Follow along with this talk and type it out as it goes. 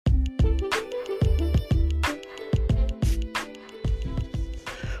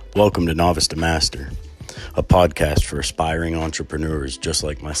Welcome to Novice to Master, a podcast for aspiring entrepreneurs just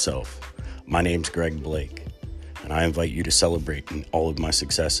like myself. My name's Greg Blake, and I invite you to celebrate in all of my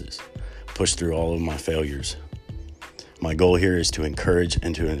successes, push through all of my failures. My goal here is to encourage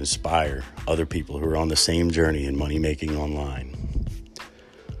and to inspire other people who are on the same journey in money making online.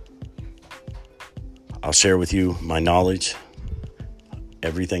 I'll share with you my knowledge,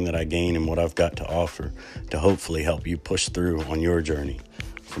 everything that I gain and what I've got to offer to hopefully help you push through on your journey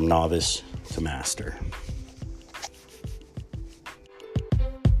from novice to master.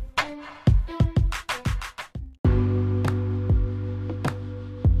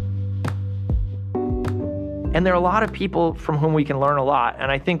 And there are a lot of people from whom we can learn a lot.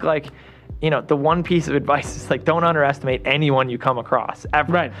 And I think the one piece of advice is don't underestimate anyone you come across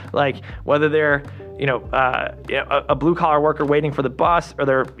ever. Right. Whether they're, a blue collar worker waiting for the bus, or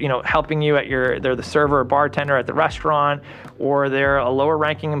they're, helping you they're the server or bartender at the restaurant, or they're a lower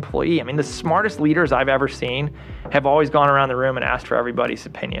ranking employee. I mean, the smartest leaders I've ever seen have always gone around the room and asked for everybody's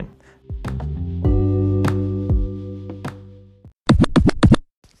opinion.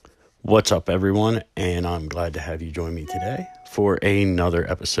 What's up, everyone? And I'm glad to have you join me today for another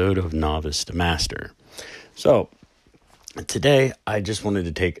episode of Novice to Master. So today I just wanted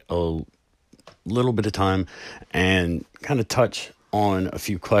to take a little bit of time and kind of touch on a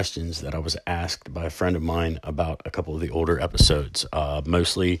few questions that I was asked by a friend of mine about a couple of the older episodes.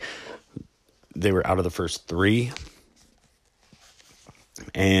 Mostly they were out of the first three,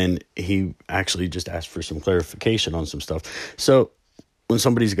 and he actually just asked for some clarification on some stuff. So when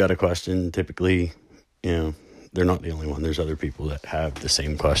somebody's got a question, typically, they're not the only one. There's other people that have the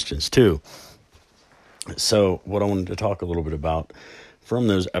same questions too. So what I wanted to talk a little bit about from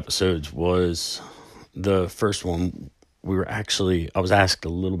those episodes was the first one. I was asked a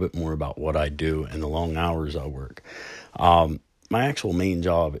little bit more about what I do and the long hours I work. My actual main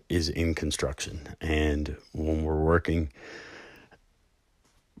job is in construction. And when we're working,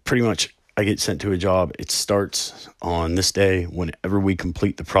 pretty much I get sent to a job. It starts on this day. Whenever we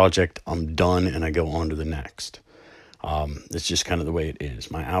complete the project, I'm done and I go on to the next. It's just kind of the way it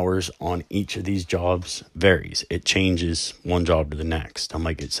is. My hours on each of these jobs varies. It changes one job to the next. I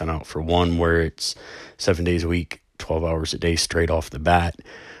might get sent out for one where it's 7 days a week, 12 hours a day straight off the bat.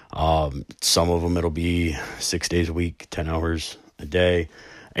 Some of them it'll be 6 days a week, 10 hours a day.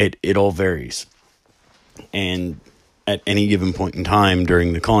 It all varies. And at any given point in time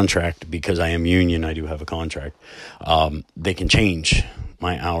during the contract, because I am union, I do have a contract, they can change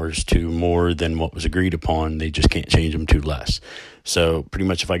my hours to more than what was agreed upon. They just can't change them to less. So pretty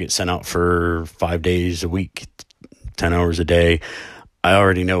much if I get sent out for 5 days a week, 10 hours a day, I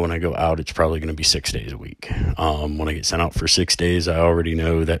already know when I go out, it's probably going to be 6 days a week. When I get sent out for 6 days, I already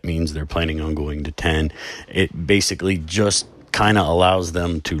know that means they're planning on going to 10. It basically just kind of allows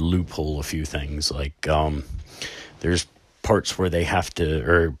them to loophole a few things. There's parts where they have to,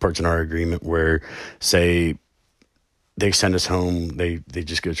 or parts in our agreement where, say, they send us home, they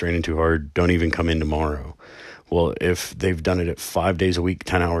just go training too hard, don't even come in tomorrow. Well, if they've done it at 5 days a week,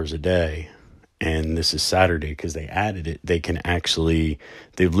 10 hours a day, and this is Saturday because they added it, they've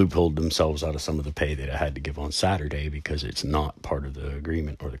loopholed themselves out of some of the pay that I had to give on Saturday because it's not part of the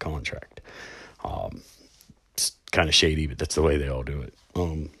agreement or the contract. It's kind of shady, but that's the way they all do it.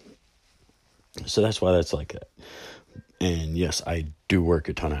 So that's why that's like that. And yes, I do work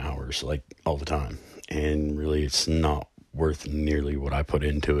a ton of hours, all the time. And really, it's not worth nearly what I put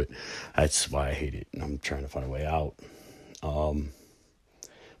into it. That's why I hate it. And I'm trying to find a way out. But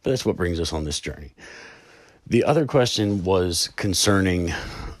that's what brings us on this journey. The other question was concerning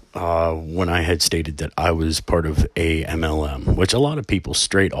when I had stated that I was part of a MLM, which a lot of people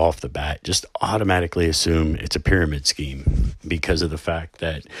straight off the bat just automatically assume it's a pyramid scheme because of the fact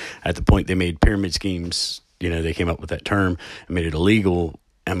that at the point they made pyramid schemes, they came up with that term and made it illegal.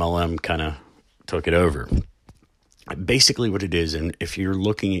 MLM kind of took it over. Basically what it is, and if you're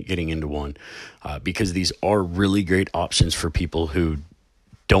looking at getting into one, because these are really great options for people who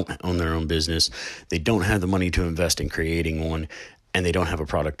don't own their own business, they don't have the money to invest in creating one, and they don't have a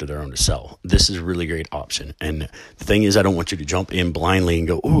product of their own to sell. This is a really great option. And the thing is, I don't want you to jump in blindly and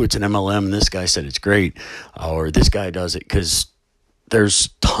go, oh, it's an MLM, and this guy said it's great, or this guy does it, because there's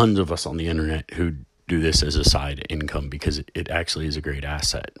tons of us on the internet who do this as a side income because it actually is a great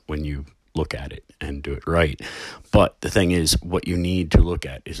asset when you look at it and do it right. But the thing is, what you need to look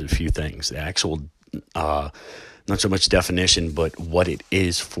at is a few things. The actual, not so much definition, but what it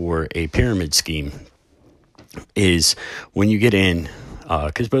is for a pyramid scheme is when you get in,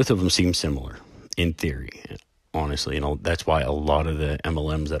 because both of them seem similar in theory. honestly. And that's why a lot of the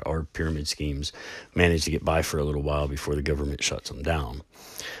MLMs that are pyramid schemes manage to get by for a little while before the government shuts them down.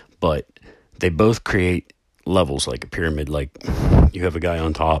 But they both create levels like a pyramid. Like you have a guy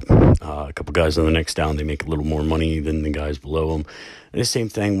on top, a couple guys on the next down, they make a little more money than the guys below them. And the same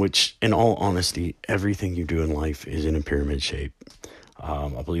thing, which in all honesty, everything you do in life is in a pyramid shape.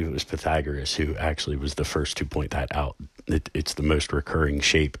 I believe it was Pythagoras who actually was the first to point that out. It's the most recurring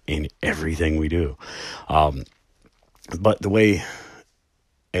shape in everything we do. But the way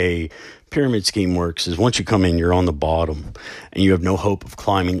a pyramid scheme works is once you come in, you're on the bottom and you have no hope of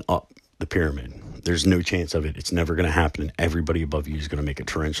climbing up the pyramid. There's no chance of it. It's never going to happen. And everybody above you is going to make a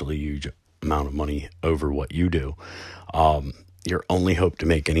torrentially huge amount of money over what you do. Your only hope to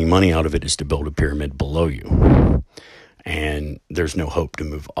make any money out of it is to build a pyramid below you. And there's no hope to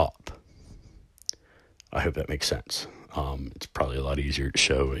move up. I hope that makes sense. It's probably a lot easier to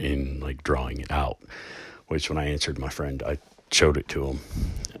show in like drawing it out, which when I answered my friend, I showed it to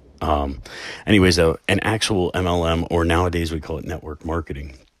him. Anyways, though, an actual MLM, or nowadays we call it network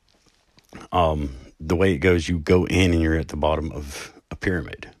marketing. The way it goes, you go in and you're at the bottom of a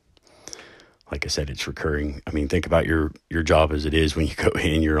pyramid. Like I said, it's recurring. I mean, think about your job as it is. When you go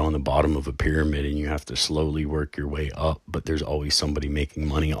in, you're on the bottom of a pyramid and you have to slowly work your way up, but there's always somebody making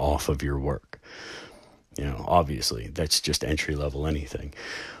money off of your work. You know, obviously that's just entry level anything.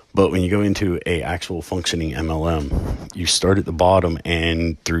 But when you go into a actual functioning MLM, you start at the bottom,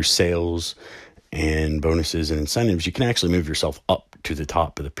 and through sales and bonuses and incentives, you can actually move yourself up to the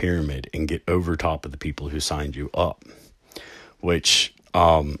top of the pyramid and get over top of the people who signed you up, which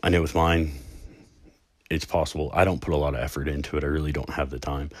I know with mine, it's possible. I don't put a lot of effort into it. I really don't have the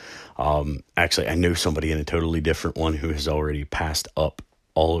time. Actually, I know somebody in a totally different one who has already passed up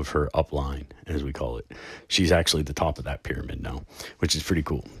all of her upline, as we call it. She's actually the top of that pyramid now, which is pretty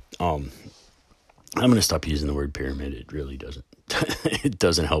cool. I'm going to stop using the word pyramid. It really doesn't. It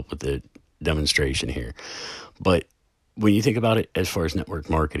doesn't help with the demonstration here. But when you think about it as far as network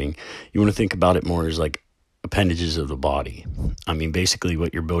marketing, you want to think about it more as like appendages of the body. I mean, basically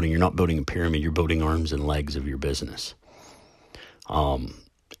what you're building, you're not building a pyramid, you're building arms and legs of your business.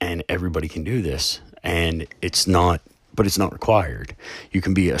 And everybody can do this, and it's not required. You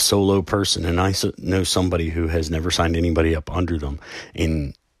can be a solo person, and I know somebody who has never signed anybody up under them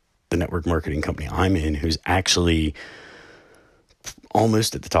in the network marketing company I'm in, who's actually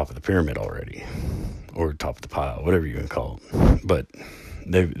almost at the top of the pyramid already, or top of the pile, whatever you want to call it. But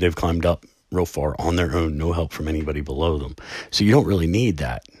they've climbed up real far on their own, no help from anybody below them. So you don't really need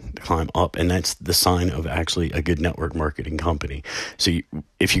that to climb up, and that's the sign of actually a good network marketing company. So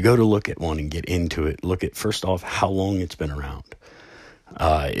if you go to look at one and get into it, look at first off how long it's been around.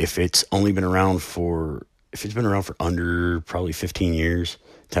 If it's been around for under probably 15 years,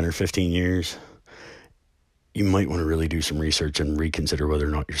 10 or 15 years, you might want to really do some research and reconsider whether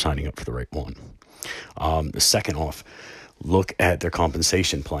or not you're signing up for the right one. The second off, look at their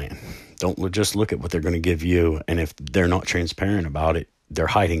compensation plan. Don't just look at what they're going to give you. And if they're not transparent about it, they're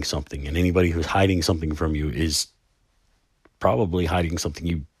hiding something. And anybody who's hiding something from you is probably hiding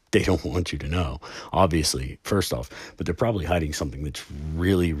something they don't want you to know, obviously, first off. But they're probably hiding something that's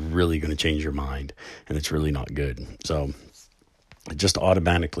really, really going to change your mind. And it's really not good. So just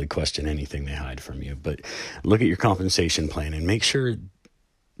automatically question anything they hide from you. But look at your compensation plan and make sure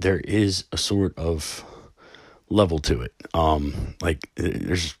there is a sort of level to it. Like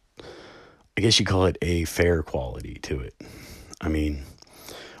there's, I guess you call it a fair quality to it. I mean,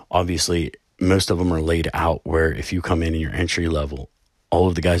 obviously most of them are laid out where if you come in your entry level, all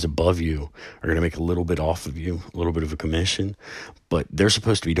of the guys above you are going to make a little bit off of you, a little bit of a commission, but they're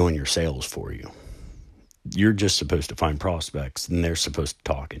supposed to be doing your sales for you. You're just supposed to find prospects, and they're supposed to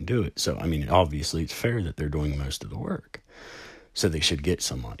talk and do it. So, I mean, obviously it's fair that they're doing most of the work, so they should get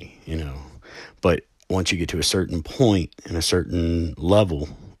some money, but once you get to a certain point and a certain level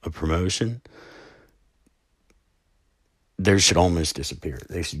of promotion, theirs should almost disappear.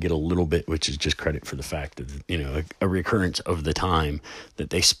 They should get a little bit, which is just credit for the fact that, a recurrence of the time that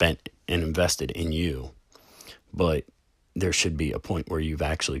they spent and invested in you. But there should be a point where you've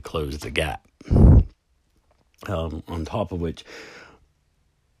actually closed the gap. On top of which,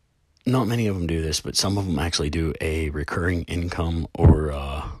 not many of them do this, but some of them actually do a recurring income or,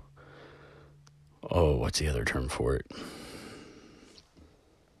 what's the other term for it?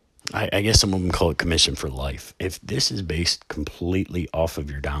 I guess some of them call it commission for life. If this is based completely off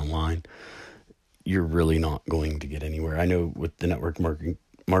of your downline, you're really not going to get anywhere. I know with the network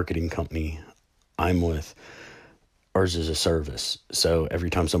marketing company I'm with, ours is a service. So every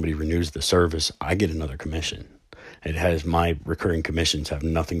time somebody renews the service, I get another commission. My recurring commissions have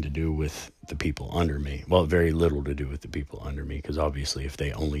nothing to do with the people under me. Well, very little to do with the people under me, because obviously if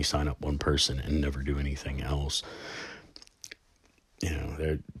they only sign up one person and never do anything else,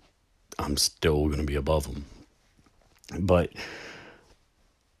 I'm still going to be above them. But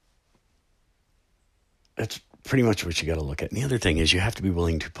that's pretty much what you got to look at. And the other thing is you have to be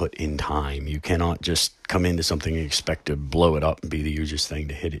willing to put in time. You cannot just come into something and expect to blow it up and be the hugest thing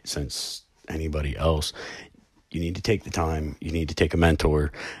to hit it since anybody else. You need to take the time. You need to take a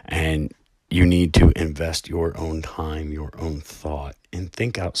mentor, and you need to invest your own time, your own thought, and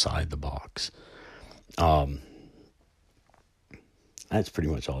think outside the box. That's pretty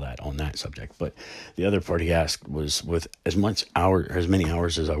much all that on that subject. But the other part he asked was, with as many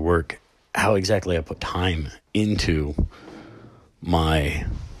hours as I work, how exactly I put time into my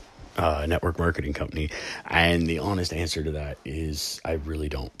network marketing company. And the honest answer to that is I really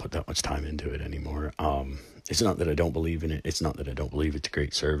don't put that much time into it anymore. It's not that I don't believe in it. It's not that I don't believe it's a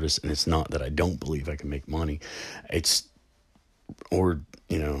great service. And it's not that I don't believe I can make money. It's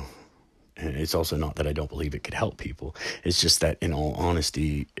also not that I don't believe it could help people. It's just that, in all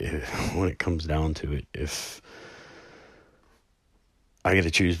honesty, when it comes down to it, if I got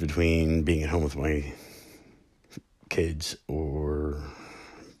to choose between being at home with my kids or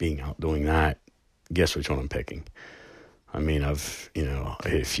being out doing that, guess which one I'm picking? I mean, I'm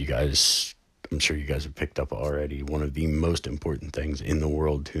sure you guys have picked up already, one of the most important things in the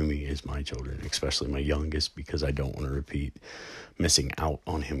world to me is my children, especially my youngest, because I don't want to repeat missing out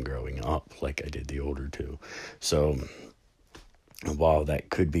on him growing up like I did the older two. So while that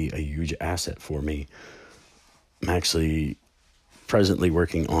could be a huge asset for me, I'm actually presently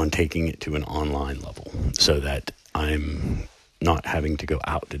working on taking it to an online level so that I'm not having to go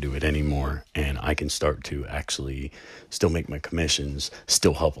out to do it anymore, and I can start to actually still make my commissions,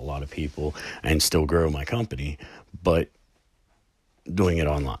 still help a lot of people, and still grow my company, but doing it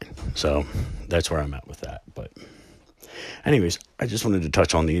online. So that's where I'm at with that. But anyways, I just wanted to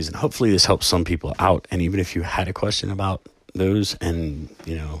touch on these, and hopefully this helps some people out. And even if you had a question about those and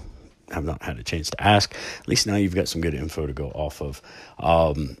have not had a chance to ask, at least now you've got some good info to go off of.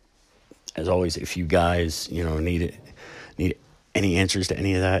 As always, if you guys need any answers to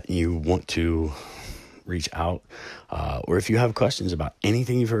any of that, you want to reach out, or if you have questions about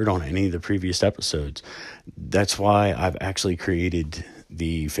anything you've heard on any of the previous episodes, that's why I've actually created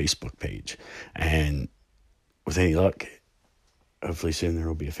the Facebook page. And with any luck, hopefully soon there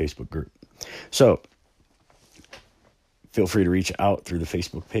will be a Facebook group. So feel free to reach out through the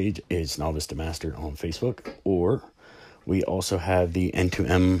Facebook page. It's Novice to Master on Facebook, or we also have the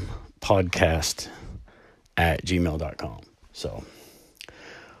N2M podcast at gmail.com. So,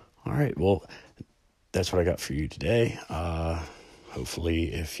 all right, well, that's what I got for you today.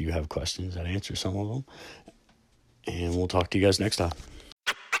 Hopefully, if you have questions, I'd answer some of them. And we'll talk to you guys next time.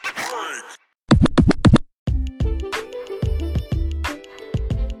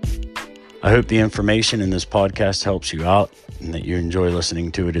 I hope the information in this podcast helps you out and that you enjoy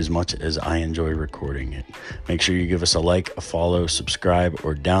listening to it as much as I enjoy recording it. Make sure you give us a like, a follow, subscribe,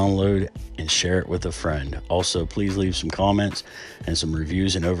 or download, and share it with a friend. Also, please leave some comments and some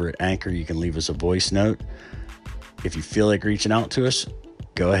reviews, and over at Anchor, you can leave us a voice note. If you feel like reaching out to us,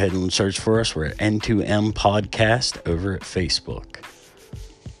 go ahead and search for us. We're at N2M Podcast over at Facebook.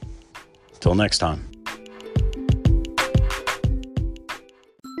 Till next time.